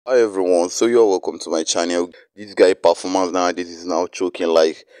Hi everyone, so you're welcome to my channel. This guy performance nowadays is now choking.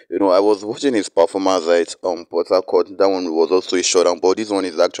 Like, I was watching his performance at Port Harcourt. That one was also a showdown, but this one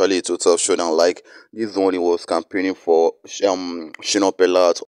is actually a total showdown. Like, this one he was campaigning for Shina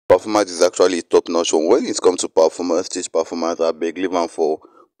Peller. Performance is actually a top notch one. When it comes to performance, stage performance, I beg leave him for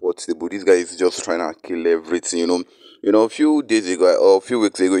Portable. This guy is just trying to kill everything. A few days ago or a few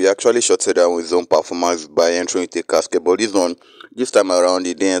weeks ago, he actually shut down his own performance by entering with a casket. But this time around,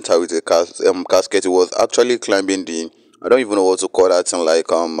 he didn't enter with a casket. He was actually climbing the. I don't even know what to call that thing.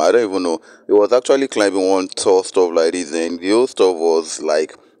 Like I don't even know. He was actually climbing one tall stuff like this, and the whole stuff was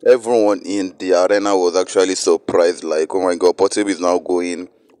like everyone in the arena was actually surprised. Like, oh my God, Portable is now going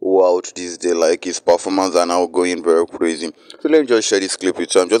out this day. Like his performance are now going very crazy. So let me just share this clip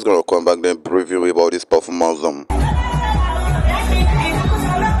with you. I'm just gonna come back then brief you about this performance.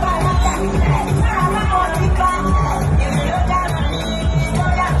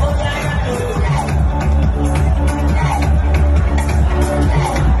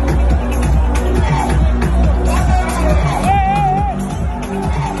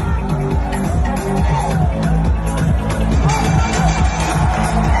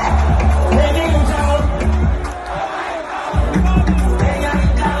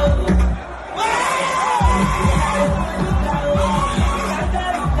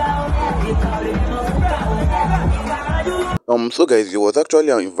 So guys, he was actually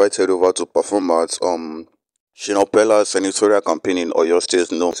invited over to perform at Shina Peller's senatorial campaign in Oyo State.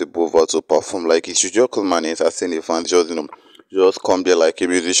 To go over to perform. Like, he should just come and entertain the fans. Just come there like a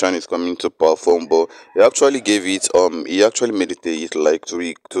musician is coming to perform. But he actually gave it. He actually meditated. Like, to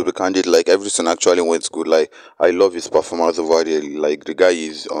be candid, like everything actually went good. Like, I love his performance over there. Like, the guy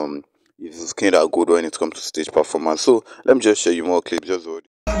is kind of good when it comes to stage performance. So let me just show you more clips. Just hold.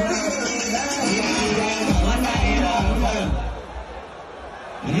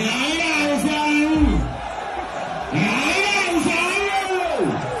 Yeah.